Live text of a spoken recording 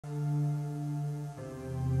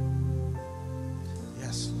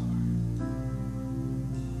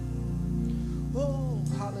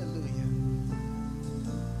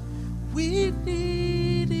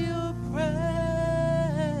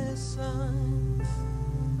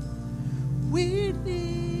We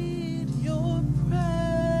need your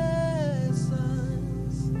presence.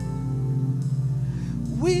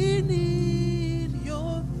 We need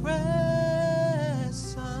your presence.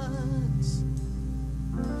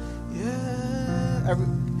 Yeah.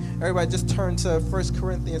 Everybody just turn to 1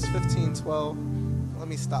 Corinthians 15:12. Let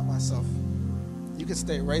me stop myself. You can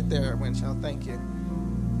stay right there, Winchell. Thank you.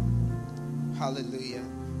 Hallelujah.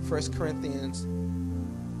 1 Corinthians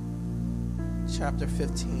chapter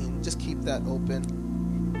 15. Just keep that open.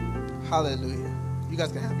 Hallelujah. You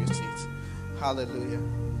guys can have your seats. Hallelujah.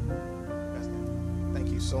 Thank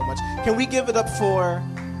you so much. Can we give it up for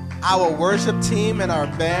our worship team and our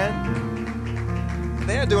band?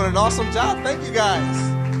 They are doing an awesome job. Thank you, guys.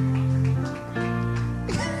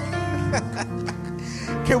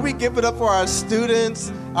 Can we give it up for our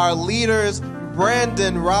students, our leaders,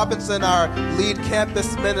 Brandon Robinson, our lead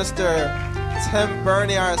campus minister, Tim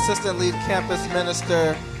Burney, our assistant lead campus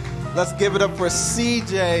minister. Let's give it up for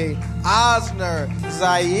CJ, Osner,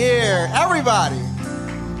 Zaire, everybody.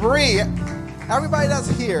 Bree, everybody that's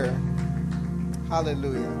here.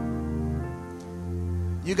 Hallelujah.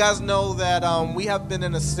 You guys know that we have been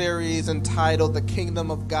in a series entitled The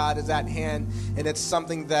Kingdom of God is at Hand, and it's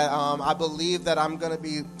something that I believe that I'm going to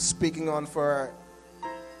be speaking on for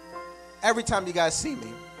every time you guys see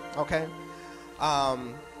me, okay?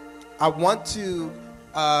 I want to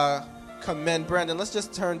commend Brandon. Let's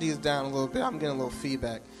just turn these down a little bit. I'm getting a little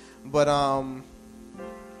feedback. But I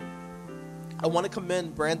want to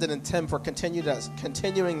commend Brandon and Tim for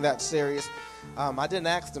continuing that series. I didn't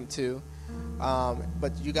ask them to.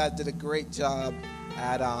 But you guys did a great job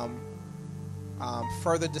at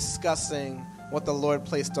further discussing what the Lord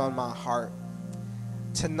placed on my heart.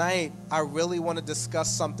 Tonight, I really want to discuss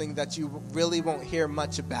something that you really won't hear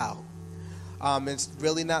much about. It's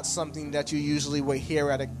really not something that you usually would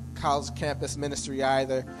hear at a college campus ministry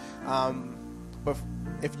either. But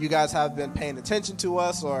if you guys have been paying attention to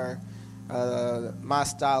us or my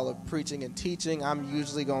style of preaching and teaching, I'm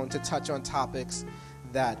usually going to touch on topics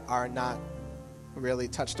that are not really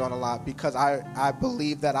touched on a lot, because I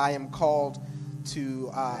believe that I am called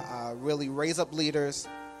to really raise up leaders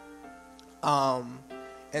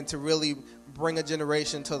and to really bring a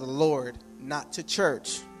generation to the Lord, not to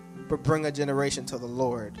church, but bring a generation to the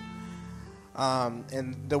Lord.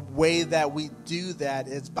 And the way that we do that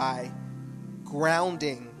is by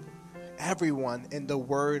grounding everyone in the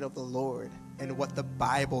word of the Lord and what the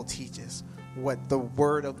Bible teaches, what the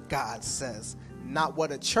word of God says, not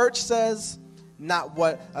what a church says, not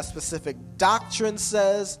what a specific doctrine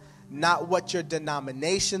says, not what your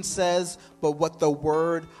denomination says, but what the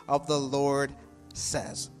word of the Lord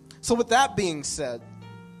says. So with that being said,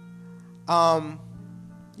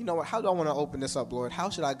 you know what? How do I want to open this up, Lord? How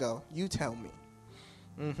should I go? You tell me.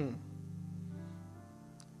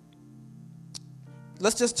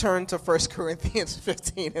 Let's just turn to 1 Corinthians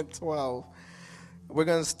 15 and 12. We're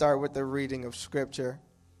going to start with the reading of Scripture.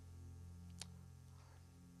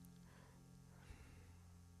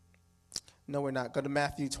 No, we're not. Go to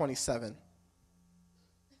Matthew 27.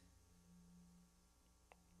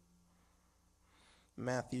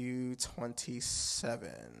 Matthew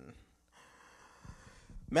 27.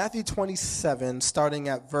 Matthew 27, starting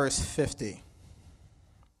at verse 50.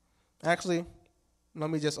 Actually, let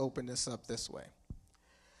me just open this up this way.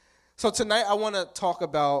 So tonight I want to talk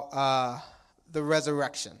about the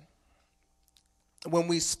resurrection. When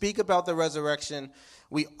we speak about the resurrection,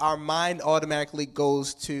 our mind automatically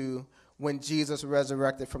goes to when Jesus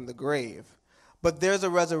resurrected from the grave. But there's a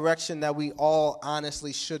resurrection that we all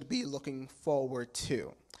honestly should be looking forward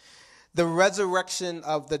to. The resurrection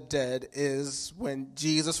of the dead is when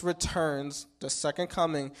Jesus returns, the second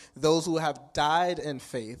coming, those who have died in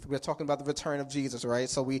faith. We're talking about the return of Jesus, right?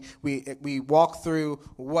 So we walk through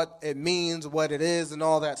what it means, what it is, and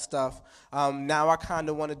all that stuff. Now I kind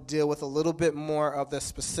of want to deal with a little bit more of the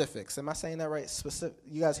specifics. Am I saying that right? Specific?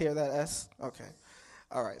 You guys hear that S? Okay.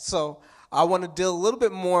 All right, so I want to deal a little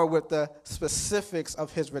bit more with the specifics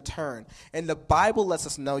of his return. And the Bible lets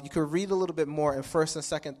us know, you can read a little bit more in 1st and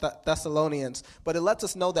 2nd Thessalonians, but it lets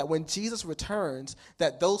us know that when Jesus returns,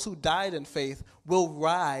 that those who died in faith will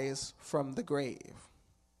rise from the grave.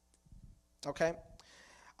 Okay?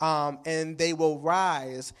 And they will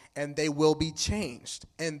rise and they will be changed.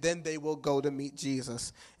 And then they will go to meet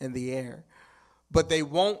Jesus in the air. But they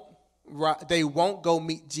won't go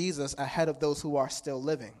meet Jesus ahead of those who are still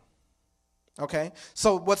living. Okay?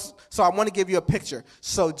 So I want to give you a picture.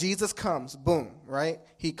 So Jesus comes, boom, right?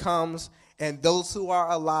 He comes, and those who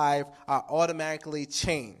are alive are automatically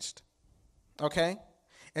changed. Okay?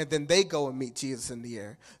 And then they go and meet Jesus in the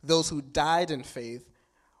air. Those who died in faith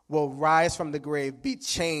will rise from the grave, be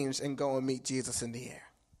changed, and go and meet Jesus in the air.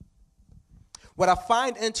 What I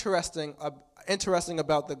find interesting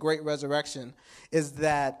about the great resurrection is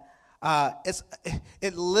that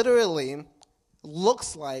it literally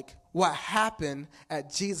looks like what happened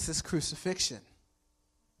at Jesus' crucifixion.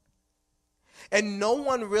 And no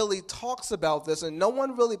one really talks about this, and no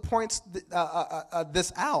one really points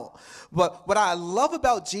this out. But what I love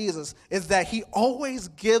about Jesus is that he always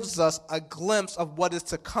gives us a glimpse of what is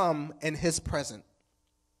to come in his present.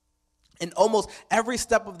 In almost every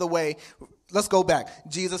step of the way, let's go back.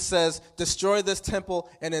 Jesus says, destroy this temple,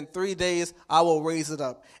 and in 3 days I will raise it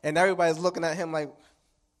up. And everybody's looking at him like,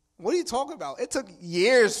 what are you talking about? It took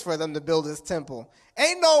years for them to build this temple.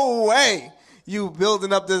 Ain't no way you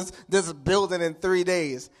building up this building in 3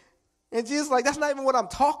 days. And Jesus is like, that's not even what I'm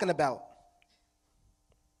talking about.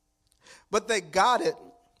 But they got it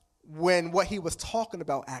when what he was talking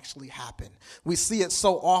about actually happened. We see it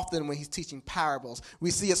so often when he's teaching parables.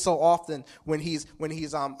 We see it so often when he's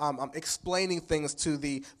explaining things to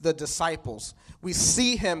the disciples. We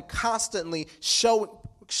see him constantly showing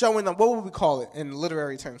them, what would we call it in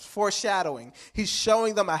literary terms? Foreshadowing. He's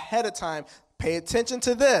showing them ahead of time, pay attention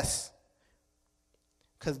to this,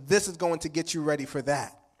 because this is going to get you ready for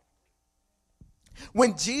that.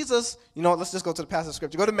 When Jesus, let's just go to the passage of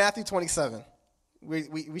scripture. Go to Matthew 27.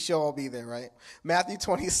 We should all be there, right? Matthew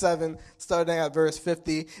 27, starting at verse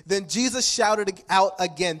 50. Then Jesus shouted out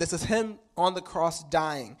again. This is him on the cross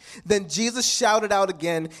dying. Then Jesus shouted out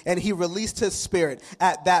again, and he released his spirit.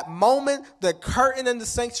 At that moment, the curtain in the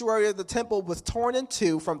sanctuary of the temple was torn in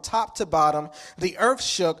two from top to bottom. The earth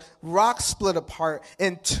shook, rocks split apart,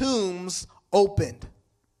 and tombs opened.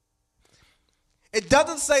 It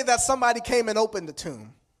doesn't say that somebody came and opened the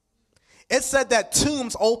tomb. It said that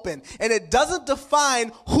tombs open, and it doesn't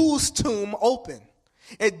define whose tomb opened.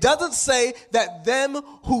 It doesn't say that them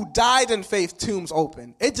who died in faith tombs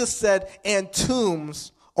opened. It just said, and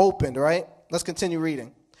tombs opened, right? Let's continue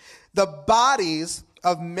reading. The bodies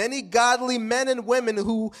of many godly men and women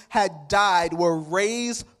who had died were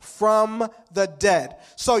raised from the dead.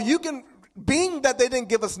 So you can, being that they didn't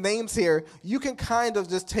give us names here, you can kind of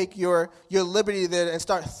just take your liberty there and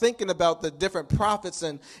start thinking about the different prophets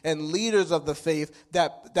and leaders of the faith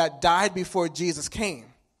that died before Jesus came.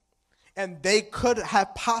 And they could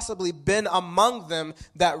have possibly been among them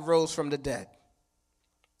that rose from the dead.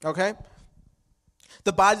 Okay?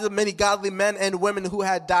 The bodies of many godly men and women who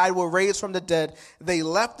had died were raised from the dead. They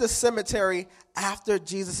left the cemetery after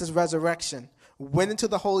Jesus' resurrection, went into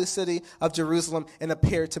the holy city of Jerusalem, and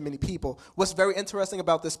appeared to many people. What's very interesting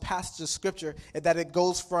about this passage of scripture is that it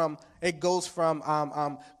goes from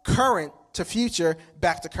current to future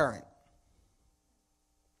back to current.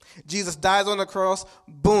 Jesus dies on the cross,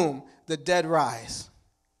 boom, the dead rise.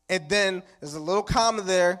 And then there's a little comma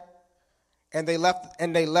there, and they left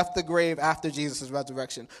the grave after Jesus'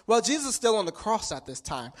 resurrection. Well, Jesus is still on the cross at this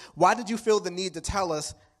time. Why did you feel the need to tell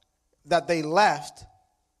us that they left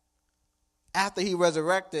after he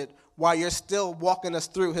resurrected while you're still walking us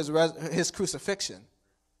through his crucifixion?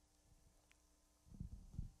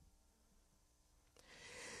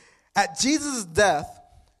 At Jesus' death,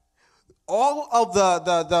 all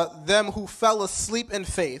of them who fell asleep in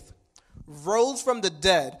faith rose from the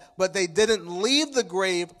dead, but they didn't leave the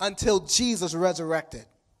grave until Jesus resurrected.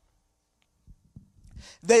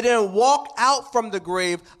 They didn't walk out from the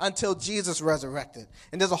grave until Jesus resurrected.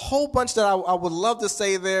 And there's a whole bunch that I would love to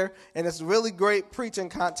say there, and it's really great preaching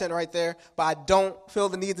content right there, but I don't feel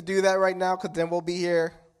the need to do that right now because then we'll be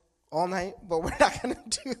here all night, but we're not going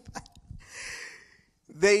to do that.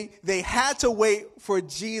 They had to wait for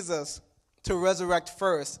Jesus to resurrect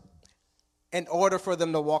first in order for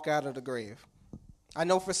them to walk out of the grave. I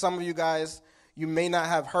know for some of you guys, you may not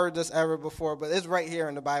have heard this ever before, but it's right here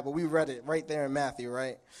in the Bible. We read it right there in Matthew,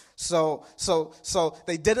 right? So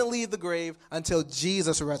they didn't leave the grave until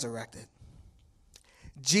Jesus resurrected.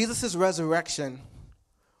 Jesus' resurrection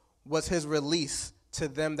was his release to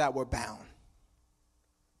them that were bound.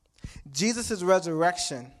 Jesus'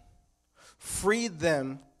 resurrection freed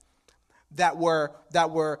them that were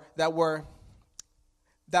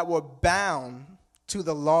bound to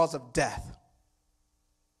the laws of death.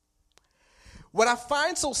 What I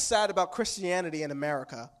find so sad about Christianity in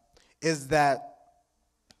America is that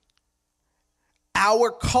our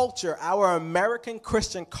culture, our American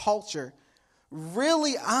Christian culture,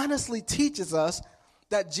 really honestly teaches us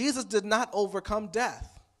that Jesus did not overcome death.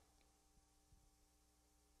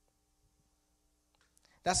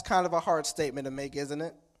 That's kind of a hard statement to make, isn't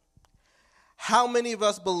it? How many of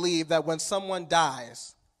us believe that when someone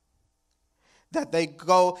dies, that they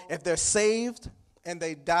go, if they're saved and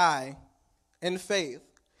they die in faith,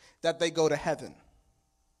 that they go to heaven.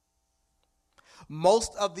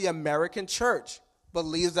 Most of the American church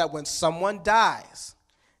believes that when someone dies,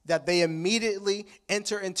 that they immediately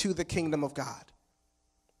enter into the kingdom of God.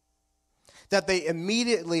 That they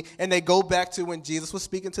immediately, and they go back to when Jesus was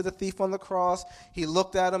speaking to the thief on the cross, he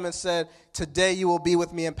looked at him and said, "Today you will be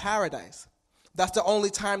with me in paradise." That's the only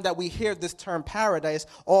time that we hear this term paradise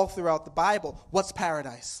all throughout the Bible. What's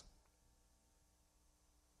paradise?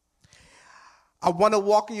 I kind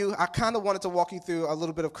of wanted to walk you through a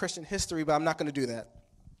little bit of Christian history, but I'm not going to do that.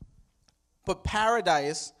 But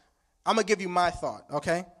paradise, I'm going to give you my thought,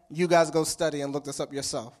 okay? You guys go study and look this up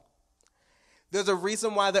yourself. There's a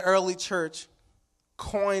reason why the early church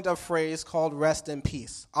coined a phrase called rest in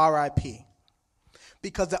peace, R.I.P.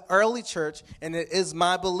 Because the early church, and it is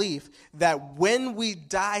my belief, that when we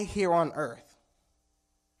die here on earth,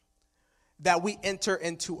 that we enter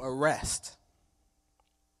into a rest.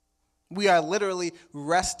 We are literally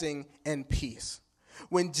resting in peace.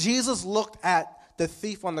 When Jesus looked at the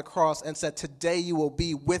thief on the cross and said, "Today you will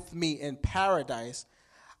be with me in paradise,"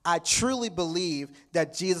 I truly believe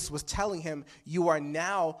that Jesus was telling him, you are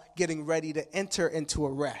now getting ready to enter into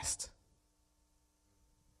a rest.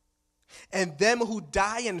 And them who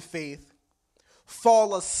die in faith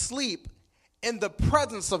fall asleep in the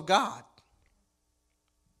presence of God.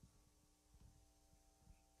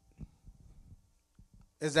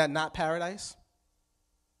 Is that not paradise?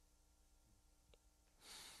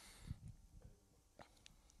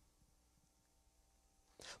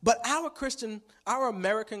 But our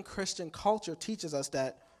American Christian culture teaches us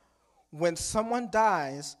that when someone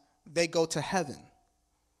dies, they go to heaven.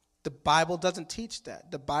 The Bible doesn't teach that.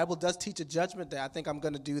 The Bible does teach a judgment day. I think I'm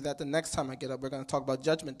going to do that the next time I get up. We're going to talk about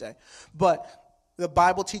judgment day. But the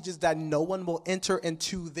Bible teaches that no one will enter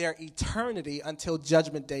into their eternity until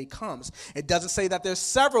judgment day comes. It doesn't say that there's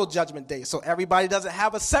several judgment days, so everybody doesn't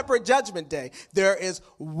have a separate judgment day. There is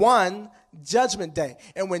one judgment day.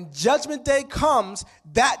 And when judgment day comes,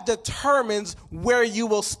 that determines where you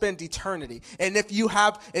will spend eternity. And if you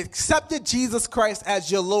have accepted Jesus Christ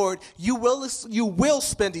as your Lord, you will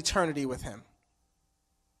spend eternity with him.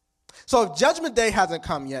 So if judgment day hasn't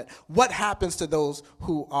come yet, what happens to those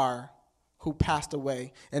who passed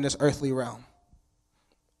away in this earthly realm?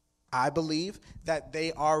 I believe that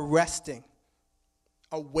they are resting,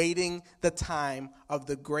 awaiting the time of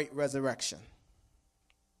the great resurrection.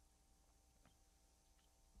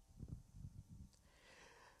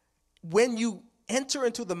 When you enter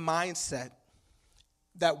into the mindset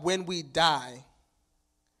that when we die,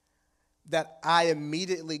 that I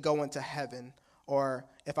immediately go into heaven, or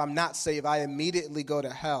if I'm not saved, I immediately go to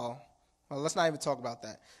hell. Well, let's not even talk about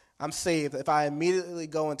that. I'm saved. If I immediately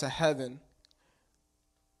go into heaven,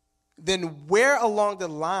 then where along the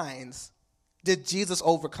lines did Jesus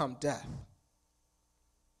overcome death?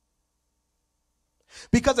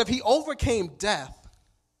 Because if he overcame death,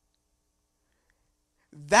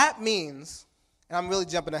 that means, and I'm really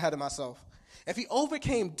jumping ahead of myself, if he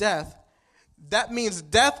overcame death, that means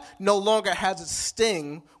death no longer has its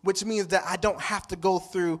sting, which means that I don't have to go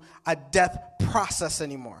through a death process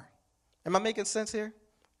anymore. Am I making sense here?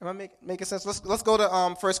 Am I making sense? Let's go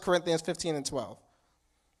to 1 Corinthians 15 and 12.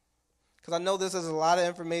 Because I know this is a lot of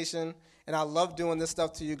information, and I love doing this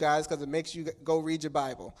stuff to you guys because it makes you go read your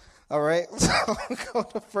Bible. All right? So go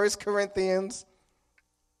to 1 Corinthians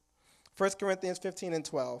 15 and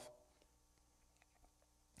 12.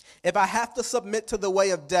 If I have to submit to the way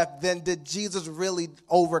of death, then did Jesus really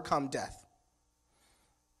overcome death?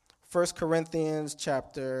 1 Corinthians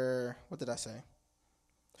chapter, what did I say?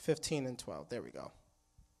 15 and 12. There we go.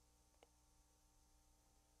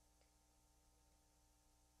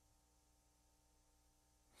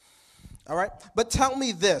 All right? But tell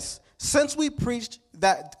me this, since we preach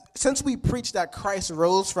that Christ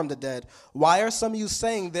rose from the dead, why are some of you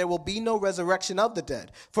saying there will be no resurrection of the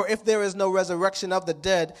dead? For if there is no resurrection of the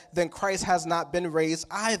dead, then Christ has not been raised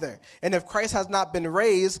either. And if Christ has not been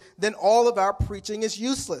raised, then all of our preaching is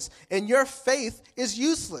useless, and your faith is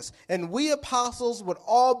useless. And we apostles would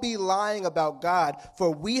all be lying about God,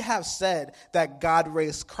 for we have said that God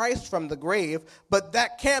raised Christ from the grave, but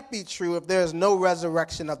that can't be true if there is no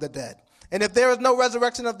resurrection of the dead. And if there is no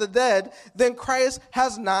resurrection of the dead, then Christ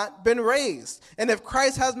has not been raised. And if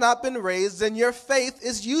Christ has not been raised, then your faith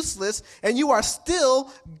is useless, and you are still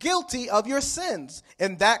guilty of your sins.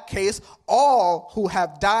 In that case, all who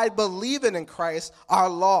have died believing in Christ are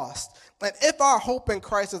lost. And if our hope in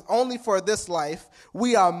Christ is only for this life,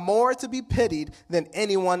 we are more to be pitied than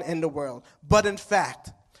anyone in the world. But in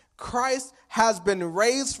fact, Christ has been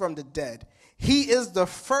raised from the dead. He is the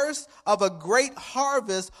first of a great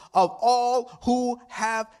harvest of all who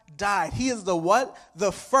have died. He is the what?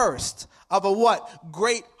 The first of a what?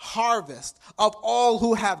 Great harvest of all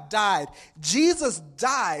who have died. Jesus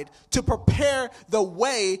died to prepare the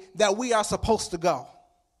way that we are supposed to go.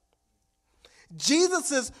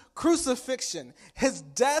 Jesus' crucifixion, his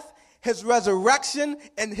death, his resurrection,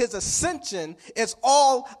 and his ascension is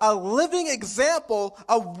all a living example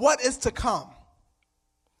of what is to come.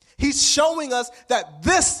 He's showing us that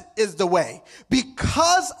this is the way.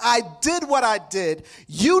 Because I did what I did,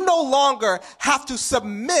 you no longer have to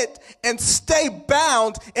submit and stay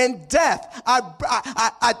bound in death.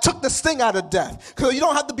 I took the sting out of death. Because you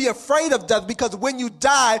don't have to be afraid of death, because when you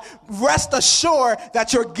die, rest assured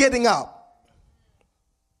that you're getting up.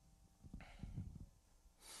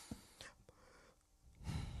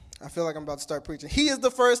 I feel like I'm about to start preaching. He is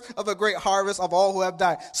the first of a great harvest of all who have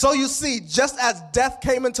died. So you see, just as death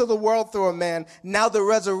came into the world through a man, now the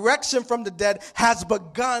resurrection from the dead has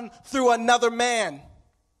begun through another man.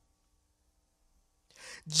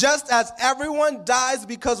 Just as everyone dies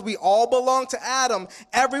because we all belong to Adam,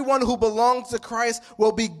 everyone who belongs to Christ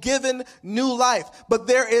will be given new life. But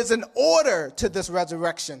there is an order to this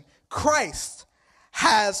resurrection. Christ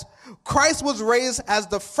was raised as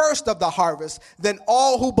the first of the harvest. Then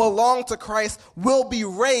all who belong to Christ will be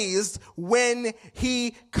raised when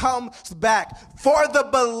he comes back. For the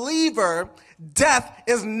believer, death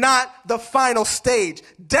is not the final stage.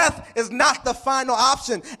 Death is not the final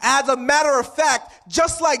option. As a matter of fact,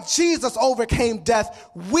 just like Jesus overcame death,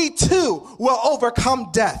 we too will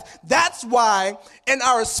overcome death. That's why in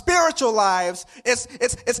our spiritual lives,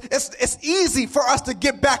 it's easy for us to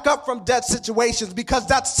get back up from dead situations, because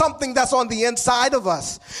that's something that's on the inside of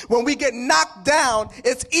us. When we get knocked down,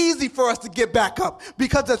 it's easy for us to get back up,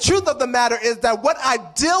 because the truth of the matter is that what I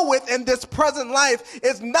deal with in this present life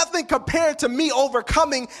is nothing compared to me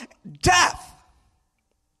overcoming death.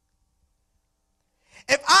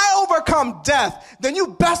 If I overcome death, then you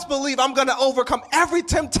best believe I'm going to overcome every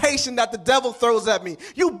temptation that the devil throws at me.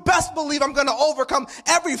 You best believe I'm going to overcome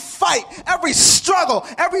every fight, every struggle,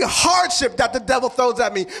 every hardship that the devil throws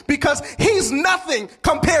at me, because he's nothing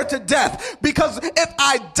compared to death. Because if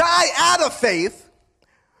I die out of faith,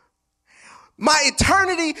 my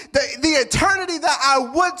eternity, the eternity that I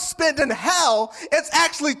would spend in hell, it's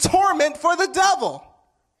actually torment for the devil.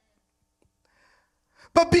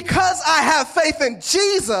 But because I have faith in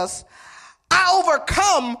Jesus, I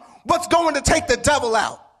overcome what's going to take the devil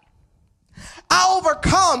out. I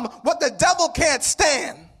overcome what the devil can't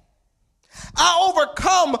stand. I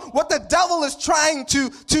overcome what the devil is trying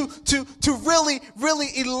to really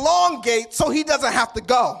elongate so he doesn't have to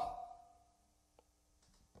go.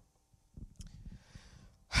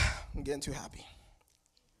 I'm getting too happy.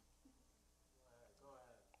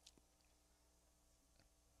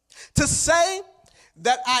 To say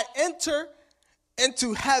that I enter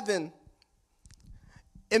into heaven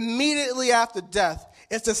immediately after death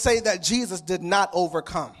is to say that Jesus did not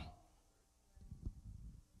overcome.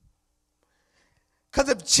 Because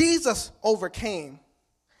if Jesus overcame,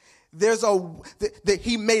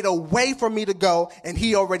 he made a way for me to go, and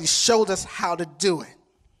he already showed us how to do it.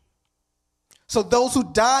 So those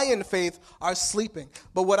who die in faith are sleeping.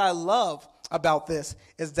 But what I love about this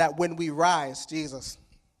is that when we rise, Jesus,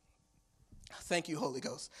 thank you, Holy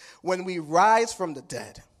Ghost. When we rise from the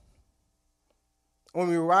dead,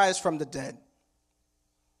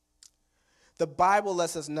 the Bible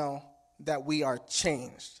lets us know that we are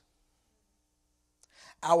changed.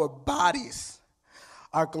 Our bodies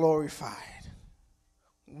are glorified.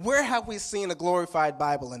 Where have we seen a glorified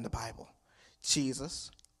Bible in the Bible?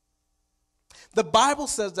 Jesus. The Bible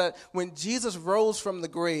says that when Jesus rose from the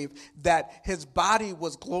grave, that his body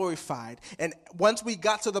was glorified. And once we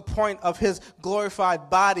got to the point of his glorified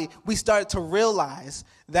body, we started to realize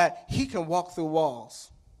that he can walk through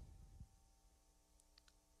walls.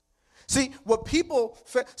 See,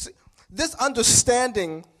 this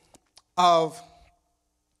understanding of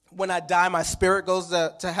when I die, my spirit goes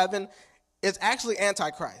to heaven is actually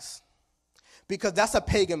antichrist, because that's a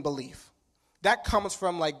pagan belief. That comes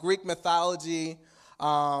from like Greek mythology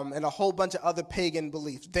and a whole bunch of other pagan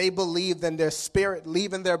beliefs. They believed in their spirit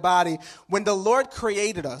leaving their body. When the Lord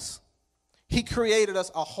created us, he created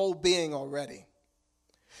us a whole being already.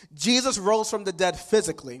 Jesus rose from the dead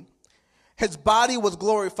physically. His body was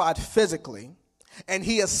glorified physically. And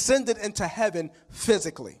he ascended into heaven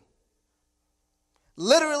physically.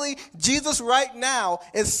 Literally, Jesus right now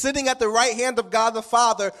is sitting at the right hand of God the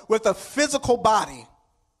Father with a physical body.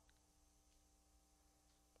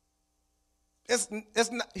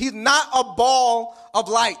 He's not a ball of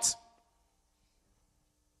light.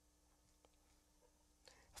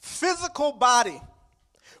 physical body.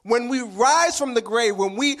 When we rise from the grave,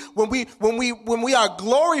 when we are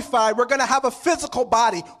glorified, we're going to have a physical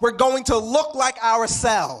body. We're going to look like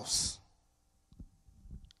ourselves.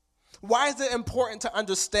 Why is it important to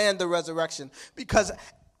understand the resurrection? Because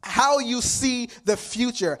how you see the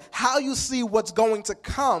future, how you see what's going to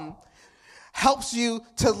come, helps you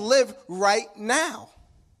to live right now.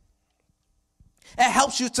 It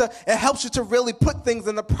helps you to really put things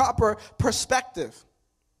in the proper perspective.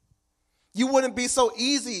 You wouldn't be so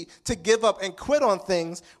easy to give up and quit on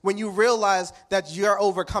things when you realize that you're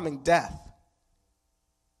overcoming death.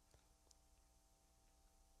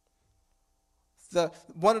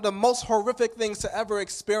 One of the most horrific things to ever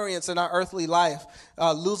experience in our earthly life,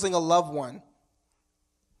 losing a loved one.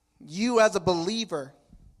 You as a believer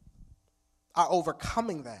are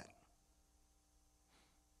overcoming that.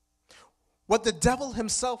 What the devil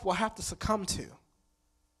himself will have to succumb to.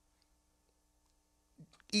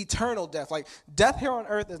 Eternal death. Like, death here on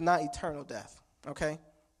earth is not eternal death, okay?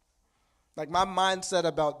 Like, my mindset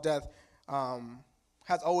about death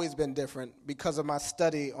has always been different because of my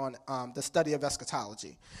study on the study of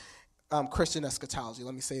eschatology. Christian eschatology,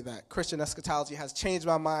 let me say that. Christian eschatology has changed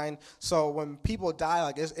my mind, so when people die,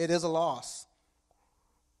 like, it is a loss.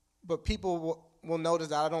 But people will notice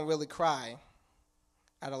that I don't really cry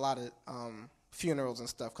at a lot of funerals and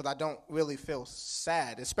stuff because I don't really feel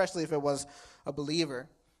sad, especially if it was a believer.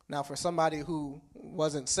 Now, for somebody who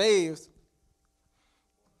wasn't saved,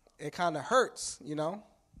 it kind of hurts, you know?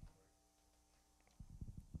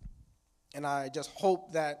 And I just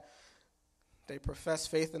hope that they profess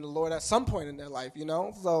faith in the Lord at some point in their life, you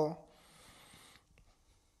know?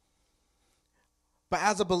 But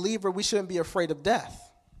as a believer, we shouldn't be afraid of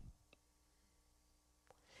death.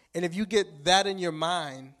 And if you get that in your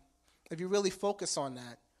mind, if you really focus on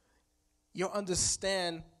that, you'll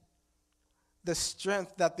understand the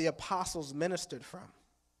strength that the apostles ministered from.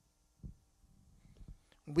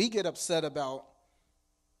 We get upset about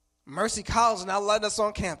Mercy College not letting us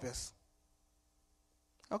on campus.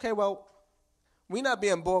 Okay, well, we're not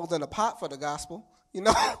being boiled in a pot for the gospel, you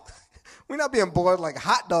know? We're not being boiled like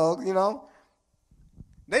hot dogs, you know?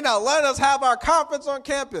 They not letting us have our conference on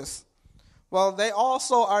campus. Well, they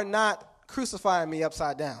also are not crucifying me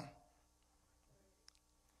upside down.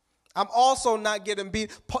 I'm also not getting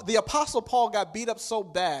beat. The Apostle Paul got beat up so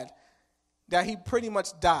bad that he pretty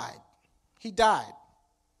much died. He died.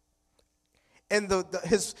 And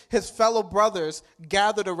his fellow brothers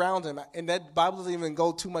gathered around him. And that Bible doesn't even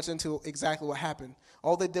go too much into exactly what happened.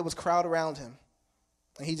 All they did was crowd around him.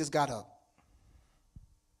 And he just got up.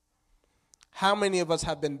 How many of us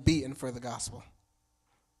have been beaten for the gospel?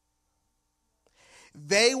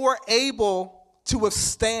 They were able to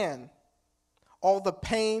withstand all the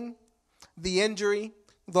pain, the injury,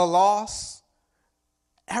 the loss,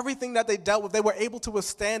 everything that they dealt with. They were able to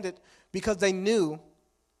withstand it because they knew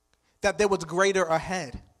that there was greater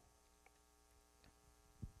ahead.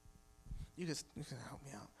 You can help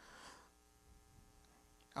me out.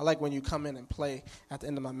 I like when you come in and play at the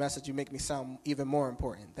end of my message. You make me sound even more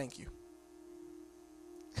important. Thank you.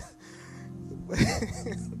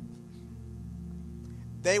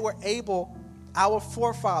 They were able, our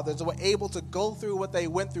forefathers were able to go through what they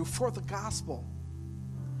went through for the gospel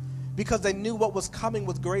because they knew what was coming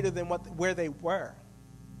was greater than where they were.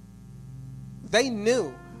 They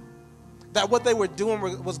knew that what they were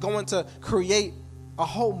doing was going to create a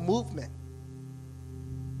whole movement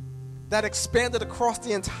that expanded across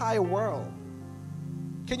the entire world.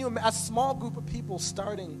 Can you imagine a small group of people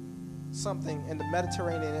starting something in the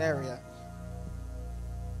Mediterranean area,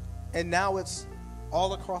 and now it's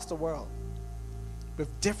all across the world with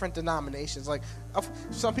different denominations. Like,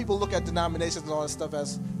 some people look at denominations and all this stuff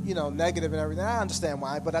as, you know, negative and everything. I understand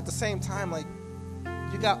why, but at the same time, like,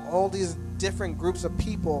 you got all these different groups of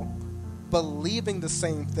people believing the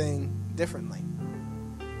same thing differently.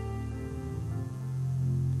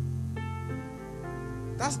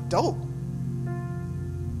 That's dope.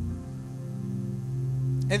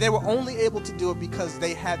 And they were only able to do it because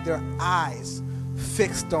they had their eyes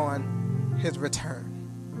fixed on his return.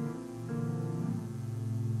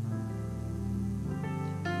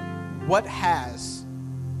 What has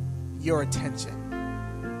your attention?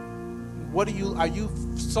 Are you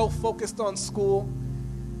so focused on school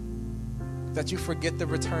that you forget the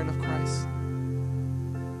return of Christ?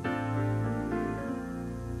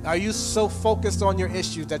 Are you so focused on your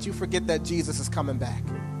issues that you forget that Jesus is coming back?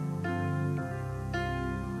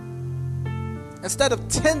 Instead of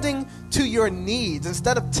tending to your needs,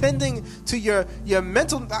 instead of tending to your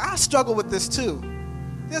mental, I struggle with this too.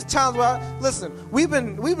 There's times where, listen, we've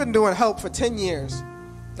been doing help for 10 years.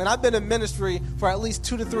 And I've been in ministry for at least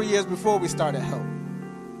 2 to 3 years before we started Help.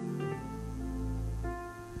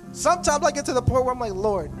 Sometimes I get to the point where I'm like,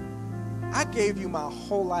 Lord, I gave you my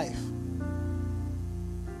whole life.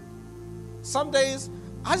 Some days,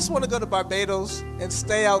 I just want to go to Barbados and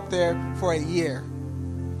stay out there for a year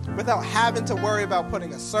without having to worry about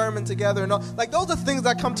putting a sermon together and all. Like, those are things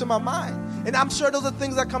that come to my mind. And I'm sure those are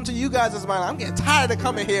things that come to you guys' mind. I'm getting tired of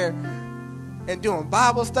coming here and doing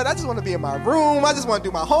Bible study. I just want to be in my room. I just want to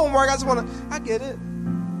do my homework. I get it.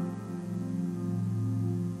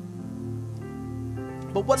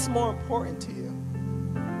 But what's more important to you?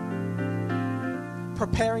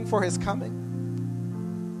 Preparing for his coming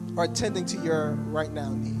or attending to your right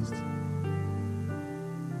now needs?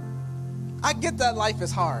 I get that life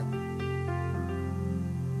is hard.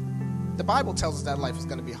 The Bible tells us that life is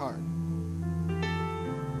going to be hard.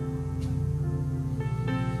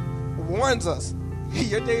 It warns us,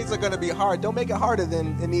 your days are going to be hard. Don't make it harder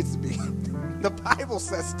than it needs to be. The Bible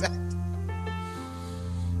says that.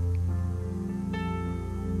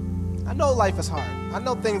 I know life is hard. I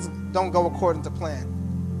know things don't go according to plan.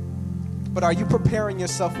 But are you preparing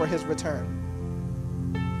yourself for his return?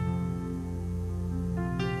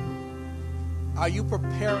 Are you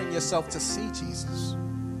preparing yourself to see Jesus?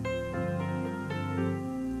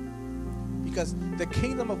 Because the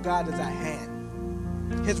kingdom of God is at hand.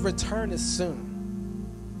 His return is soon.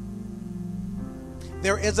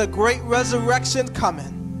 There is a great resurrection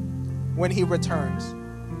coming when he returns.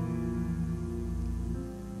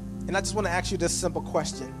 And I just want to ask you this simple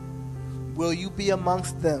question. Will you be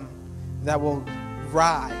amongst them that will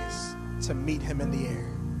rise to meet him in the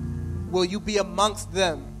air? Will you be amongst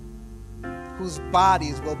them whose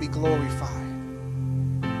bodies will be glorified?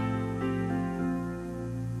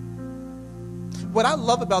 What I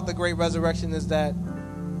love about the great resurrection is that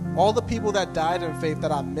all the people that died in faith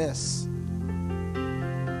that I miss,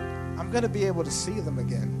 I'm going to be able to see them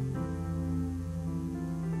again.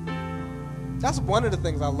 That's one of the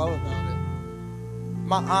things I love about it.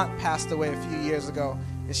 My aunt passed away a few years ago,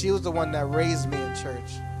 and she was the one that raised me in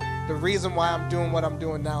church. The reason why I'm doing what I'm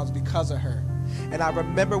doing now is because of her. And I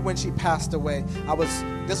remember when she passed away,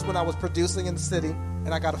 when I was producing in the city,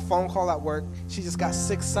 and I got a phone call at work. She just got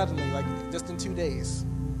sick suddenly, like just in 2 days.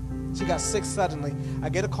 She got sick suddenly. I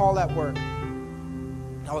get a call at work.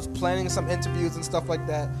 I was planning some interviews and stuff like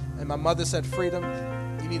that, and my mother said, Freedom,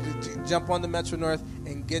 you need to jump on the Metro North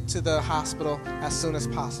and get to the hospital as soon as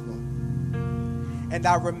possible. And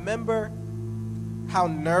I remember how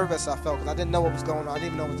nervous I felt because I didn't know what was going on. I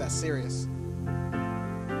didn't even know it was that serious.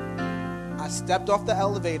 I stepped off the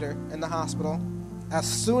elevator in the hospital. As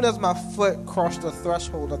soon as my foot crossed the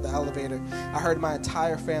threshold of the elevator, I heard my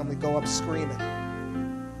entire family go up screaming.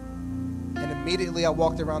 And immediately I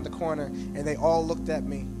walked around the corner, and they all looked at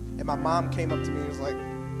me. And my mom came up to me and was like,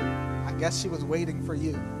 I guess she was waiting for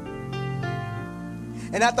you.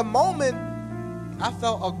 And at the moment, I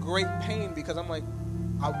felt a great pain because I'm like,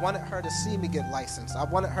 I wanted her to see me get licensed. I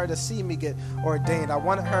wanted her to see me get ordained. I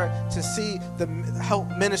wanted her to see the Help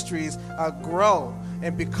Ministries grow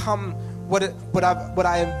and become what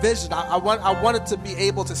I envisioned. I wanted to be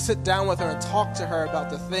able to sit down with her and talk to her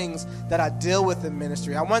about the things that I deal with in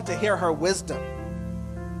ministry. I wanted to hear her wisdom.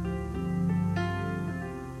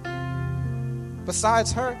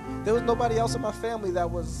 Besides her, there was nobody else in my family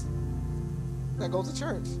that goes to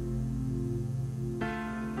church.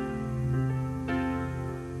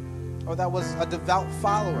 Or that was a devout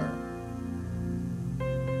follower.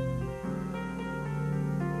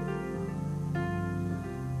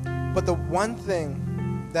 But the one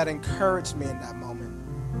thing that encouraged me in that moment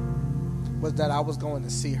was that I was going to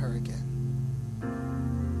see her again.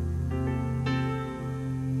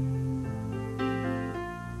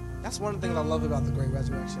 That's one of the things I love about the Great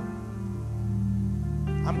Resurrection.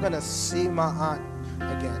 I'm going to see my aunt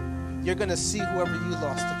again. You're going to see whoever you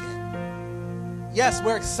lost again. Yes,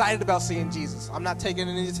 we're excited about seeing Jesus. I'm not taking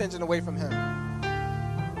any attention away from him.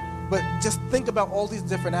 But just think about all these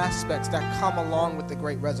different aspects that come along with the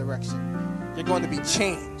great resurrection. You're going to be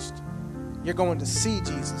changed. You're going to see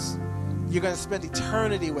Jesus. You're going to spend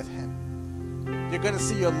eternity with him. You're going to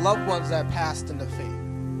see your loved ones that passed in the faith.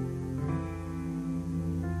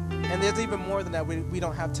 And there's even more than that we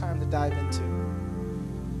don't have time to dive into.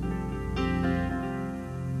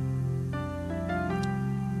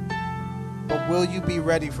 But will you be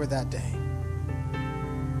ready for that day?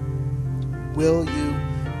 Will you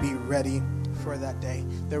be ready for that day?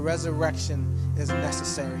 The resurrection is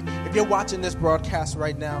necessary. If you're watching this broadcast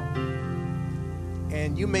right now,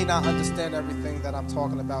 and you may not understand everything that I'm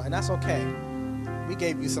talking about, and that's okay. We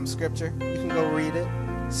gave you some scripture. You can go read it,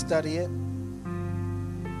 study it.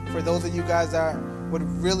 For those of you guys that would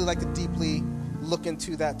really like to deeply look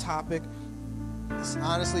into that topic, just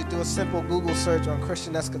honestly do a simple Google search on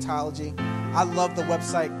Christian eschatology. I love the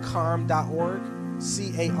website carm.org,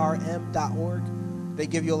 CARM.org. They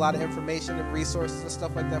give you a lot of information and resources and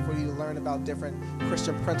stuff like that for you to learn about different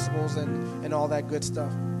Christian principles and all that good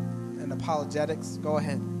stuff. And apologetics, go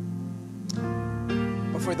ahead.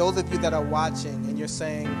 But for those of you that are watching and you're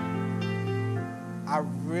saying, I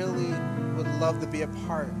really would love to be a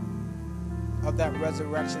part of that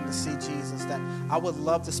resurrection to see Jesus, that I would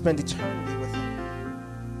love to spend eternity with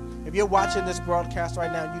him. If you're watching this broadcast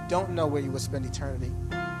right now and you don't know where you will spend eternity,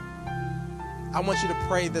 I want you to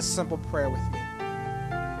pray this simple prayer with me.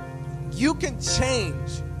 You can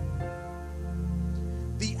change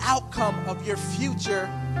the outcome of your future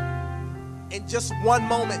in just one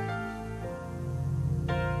moment.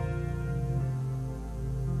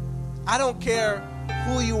 I don't care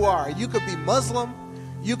who you are. You could be Muslim,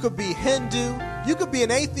 you could be Hindu, you could be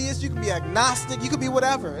an atheist, you could be agnostic, you could be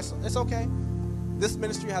whatever. It's okay. This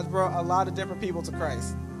ministry has brought a lot of different people to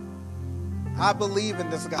Christ. I believe in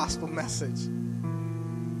this gospel message.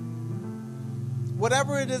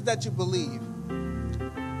 Whatever it is that you believe,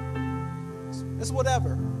 it's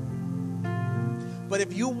whatever. But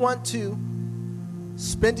if you want to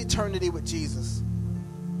spend eternity with Jesus,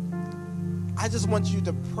 I just want you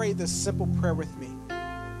to pray this simple prayer with me.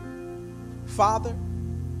 Father,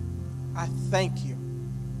 I thank you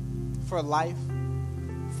for life,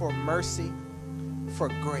 for mercy, for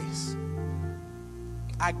grace.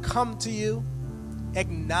 I come to you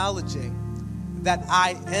acknowledging that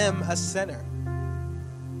I am a sinner.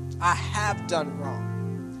 I have done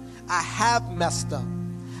wrong. I have messed up.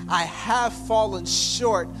 I have fallen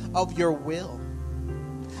short of your will.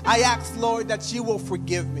 I ask, Lord, that you will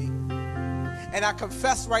forgive me. And I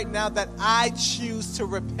confess right now that I choose to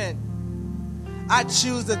repent. I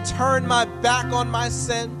choose to turn my back on my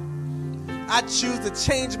sin. I choose to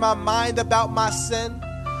change my mind about my sin.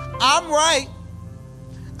 I'm right.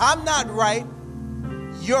 I'm not right.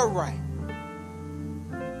 You're right.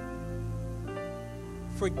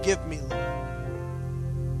 Forgive me, Lord.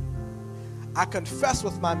 I confess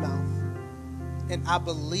with my mouth and I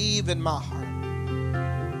believe in my heart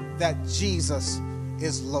that Jesus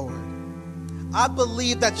is Lord. I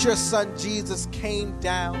believe that your son Jesus came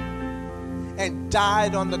down and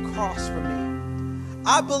died on the cross for me.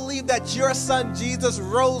 I believe that your son Jesus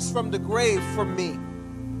rose from the grave for me.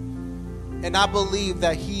 And I believe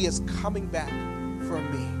that he is coming back for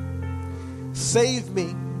me. Save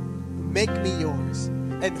me, make me yours,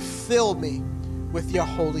 and fill me with your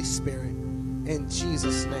Holy Spirit. In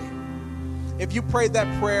Jesus' name. If you prayed that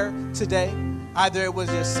prayer today, either it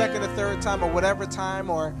was your second or third time or whatever time,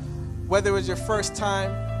 or whether it was your first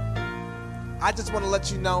time, I just want to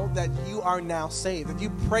let you know that you are now saved. If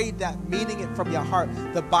you prayed that, meaning it from your heart,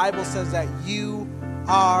 the Bible says that you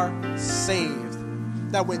are saved.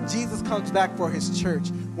 That when Jesus comes back for his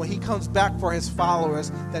church, when he comes back for his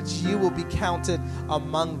followers, that you will be counted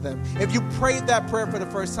among them. If you prayed that prayer for the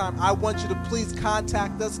first time, I want you to please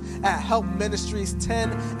contact us at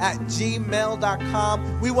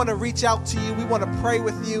helpministries10@gmail.com. We want to reach out to you. We want to pray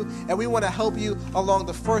with you, and we want to help you along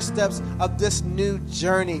the first steps of this new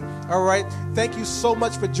journey. All right? Thank you so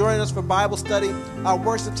much for joining us for Bible study. Our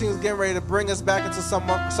worship team is getting ready to bring us back into some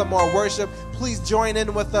more worship. Please join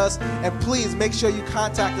in with us, and please make sure you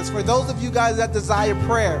contact us. For those of you guys that desire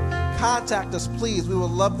prayer, contact us, please. We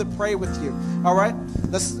would love to pray with you. All right?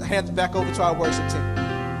 Let's hand it back over to our worship team.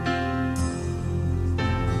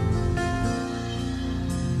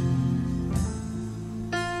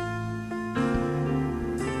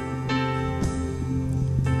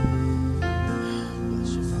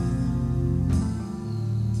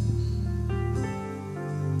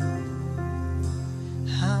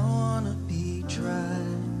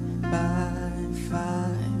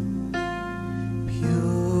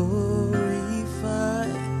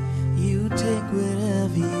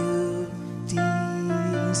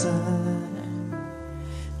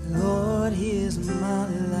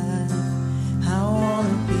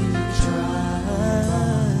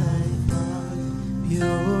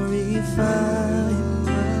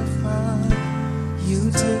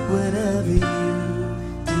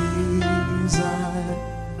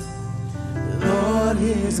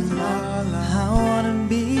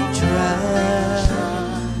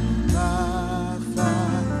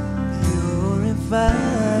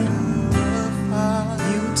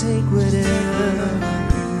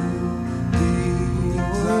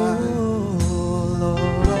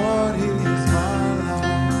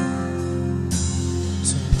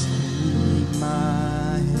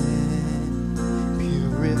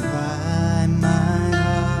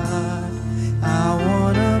 I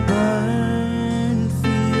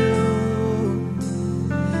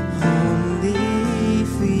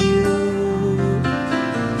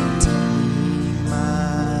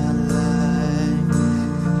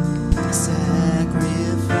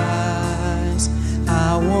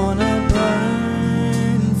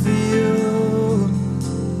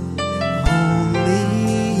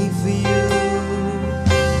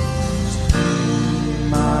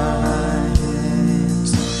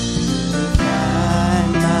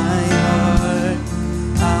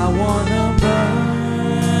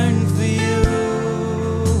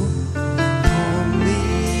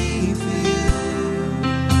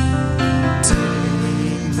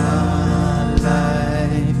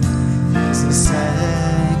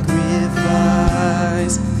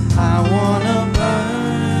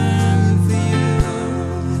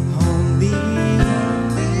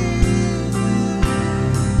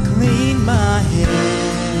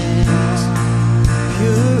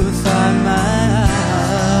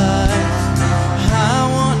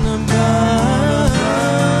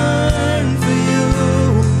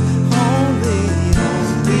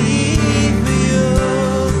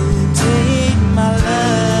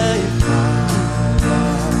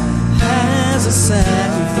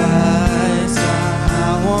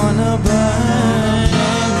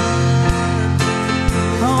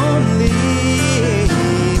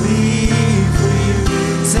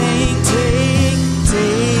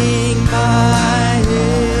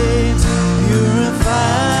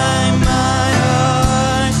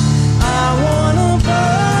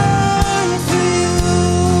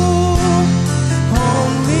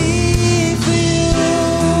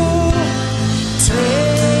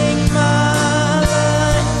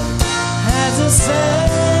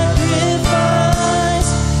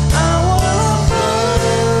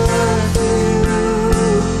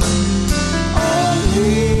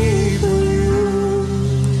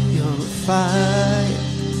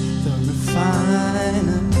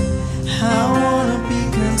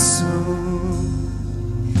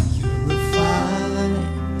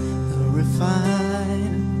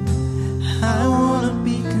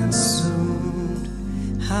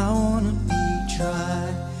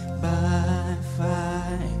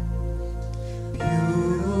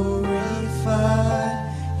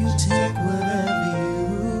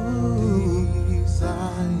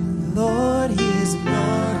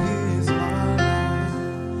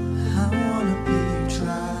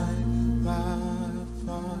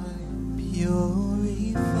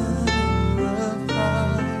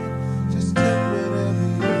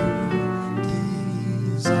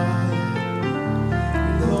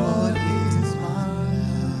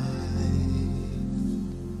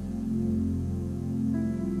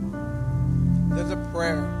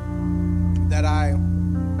that I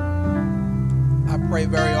pray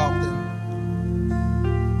very often.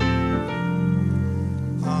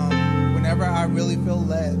 Whenever I really feel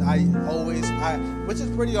led, which is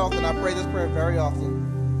pretty often, I pray this prayer very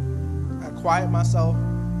often. I quiet myself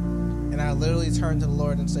and I literally turn to the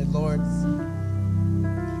Lord and say, Lord,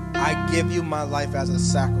 I give you my life as a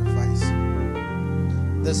sacrifice.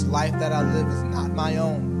 This life that I live is not my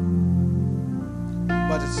own,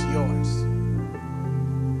 but it's yours.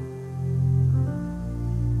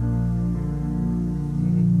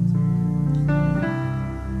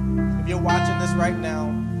 If you're watching this right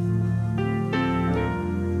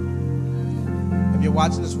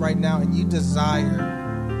now, and you desire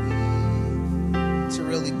to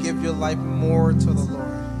really give your life more to the Lord,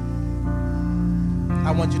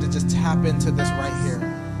 I want you to just tap into this right here.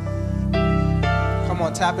 Come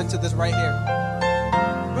on, tap into this right here.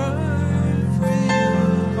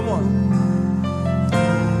 Come on.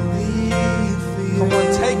 Come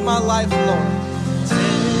on, take my life, Lord.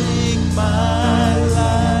 Take my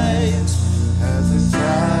life as a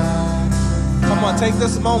sacrifice. Come on, take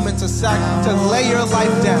this moment to lay your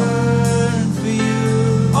life down.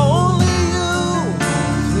 Only you.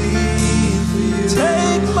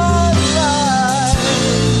 Take my life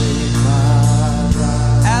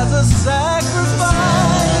as a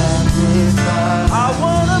sacrifice. I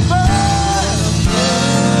wanna burn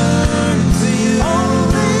for you.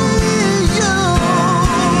 Only you.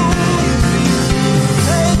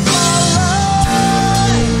 Take my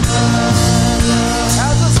life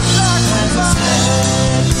as a sacrifice.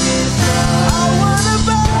 I wanna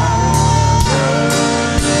burn.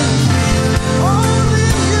 Only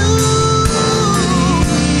you.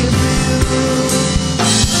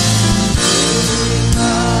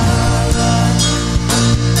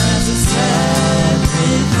 As a sacrifice.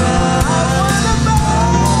 I wanna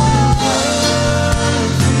burn.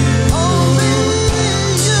 Only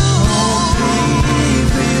you.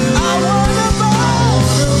 I wanna burn.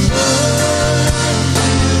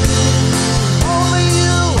 Only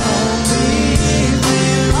you.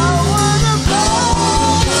 I wanna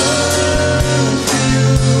burn.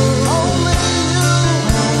 Only you.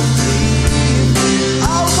 I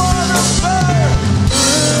wanna burn.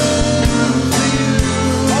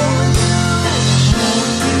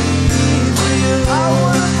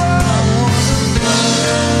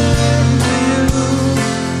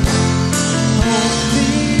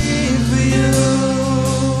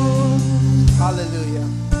 Hallelujah.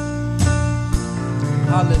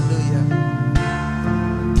 Hallelujah.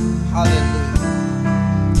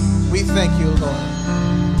 Hallelujah. We thank you, Lord,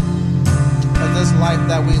 for this life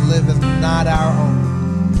that we live is not our own.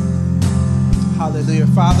 Hallelujah.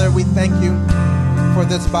 Father, we thank you for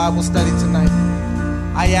this Bible study tonight.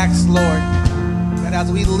 I ask, Lord, that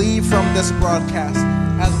as we leave from this broadcast,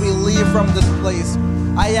 as we leave from this place,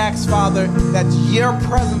 I ask, Father, that your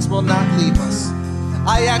presence will not leave us.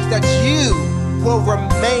 I ask that you will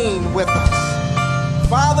remain with us.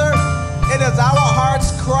 Father, it is our heart's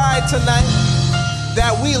cry tonight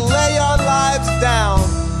that we lay our lives down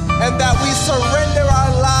and that we surrender our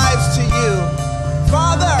lives to you.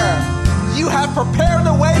 Father, you have prepared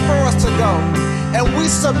a way for us to go, and we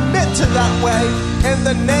submit to that way in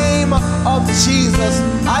the name of Jesus.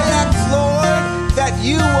 I ask, Lord, that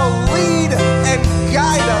you will lead and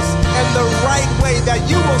guide us in the right way, that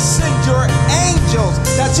you will send your angels,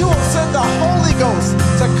 that you will send the Holy Ghost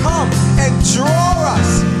to come and draw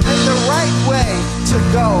us in the right way to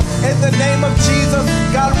go. In the name of Jesus,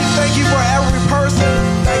 God, we thank you for every person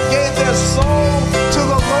that gave their soul to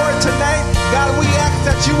the Lord tonight. God, we ask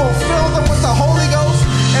that you will fill them with the Holy Ghost,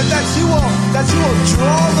 and that you will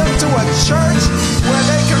draw them to a church where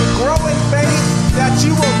they can grow in faith, that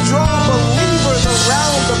you will draw believers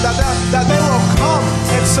around them, that they will come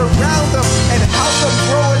and surround them and help them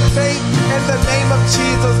grow in faith in the name of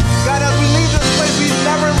Jesus. God, as we leave this place, we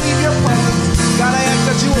never leave your presence. God, I ask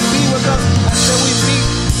that you will be with us until we meet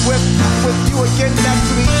with you again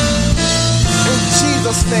next week. In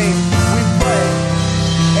Jesus' name we pray.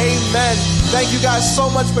 Amen. Thank you guys so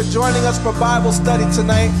much for joining us for Bible study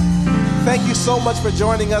tonight. Thank you so much for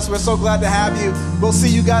joining us. We're so glad to have you. We'll see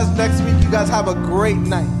you guys next week. You guys have a great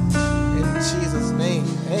night. In Jesus' name,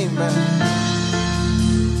 amen.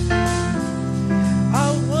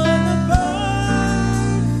 I wanna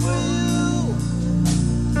burn for you.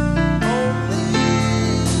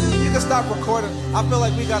 Only You can stop recording. I feel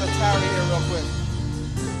like we got to tarry here real quick.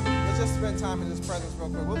 Let's just spend time in his presence real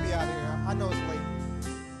quick. We'll be out of here. I know it's late.